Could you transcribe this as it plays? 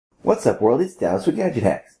What's up world, it's Dallas with Gadget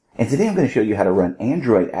Hacks, and today I'm going to show you how to run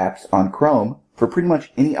Android apps on Chrome for pretty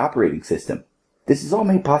much any operating system. This is all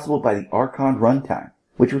made possible by the ARChon runtime,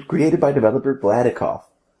 which was created by developer Vladikov.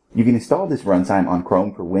 You can install this runtime on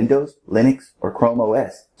Chrome for Windows, Linux, or Chrome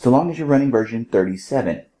OS, so long as you're running version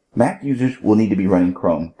 37. Mac users will need to be running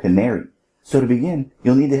Chrome Canary. So to begin,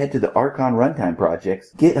 you'll need to head to the ARChon runtime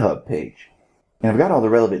project's GitHub page. And I've got all the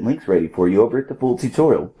relevant links ready for you over at the full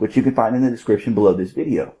tutorial, which you can find in the description below this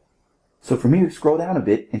video. So from here, scroll down a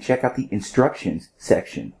bit and check out the instructions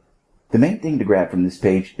section. The main thing to grab from this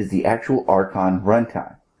page is the actual ARChon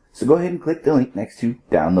runtime. So go ahead and click the link next to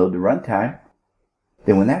download the runtime.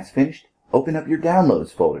 Then when that's finished, open up your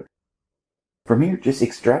downloads folder. From here, just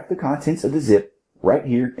extract the contents of the zip right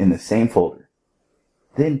here in the same folder.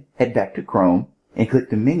 Then head back to Chrome and click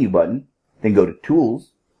the menu button, then go to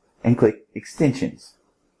Tools and click Extensions.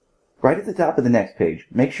 Right at the top of the next page,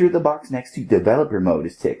 make sure the box next to Developer Mode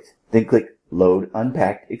is ticked. Then click Load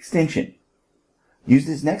Unpacked Extension. Use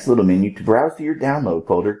this next little menu to browse to your download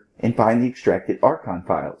folder and find the extracted ARChon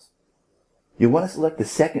files. You'll want to select the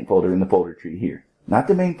second folder in the folder tree here, not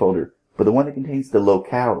the main folder, but the one that contains the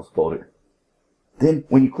locales folder. Then,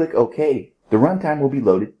 when you click OK, the runtime will be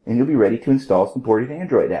loaded and you'll be ready to install some ported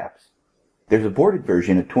Android apps. There's a ported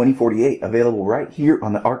version of 2048 available right here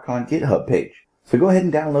on the ARChon GitHub page, so go ahead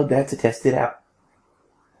and download that to test it out.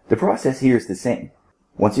 The process here is the same.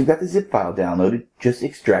 Once you've got the zip file downloaded, just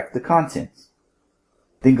extract the contents.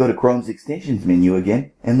 Then go to Chrome's Extensions menu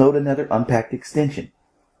again and load another unpacked extension.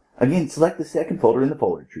 Again, select the second folder in the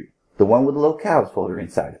folder tree, the one with the locales folder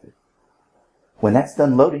inside of it. When that's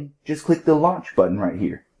done loading, just click the Launch button right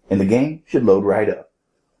here, and the game should load right up.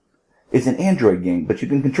 It's an Android game, but you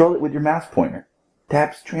can control it with your mouse pointer.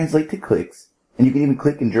 Taps translate to clicks, and you can even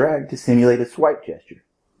click and drag to simulate a swipe gesture.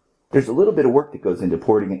 There's a little bit of work that goes into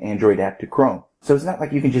porting an Android app to Chrome, so it's not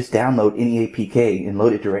like you can just download any APK and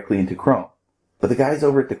load it directly into Chrome. But the guys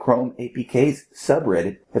over at the Chrome APKs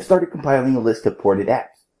subreddit have started compiling a list of ported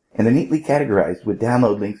apps, and they're neatly categorized with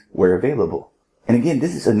download links where available. And again,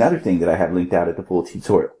 this is another thing that I have linked out at the full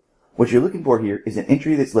tutorial. What you're looking for here is an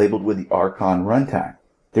entry that's labeled with the ARChon runtime.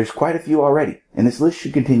 There's quite a few already, and this list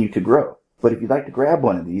should continue to grow. But if you'd like to grab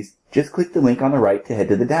one of these, just click the link on the right to head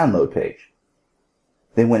to the download page.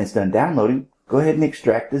 Then when it's done downloading, go ahead and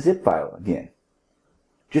extract the zip file again.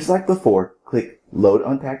 Just like before, click Load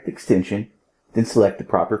Unpacked Extension, then select the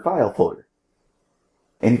proper file folder.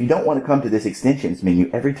 And if you don't want to come to this extensions menu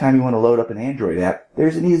every time you want to load up an Android app,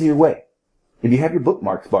 there's an easier way. If you have your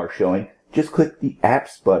bookmarks bar showing, just click the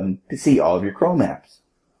Apps button to see all of your Chrome apps.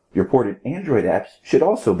 Your ported Android apps should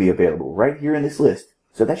also be available right here in this list,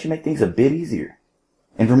 so that should make things a bit easier.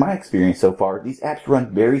 And from my experience so far, these apps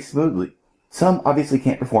run very smoothly. Some obviously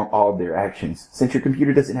can't perform all of their actions, since your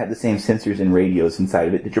computer doesn't have the same sensors and radios inside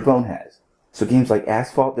of it that your phone has. So games like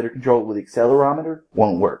Asphalt that are controlled with accelerometer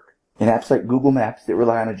won't work. And apps like Google Maps that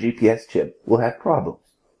rely on a GPS chip will have problems.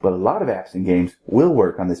 But a lot of apps and games will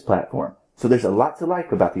work on this platform, so there's a lot to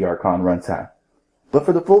like about the ARChon runtime. But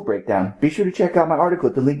for the full breakdown, be sure to check out my article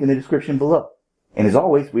at the link in the description below. And as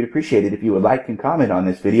always, we'd appreciate it if you would like and comment on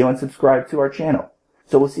this video and subscribe to our channel.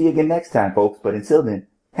 So we'll see you again next time, folks, but until then,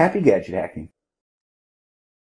 happy gadget hacking.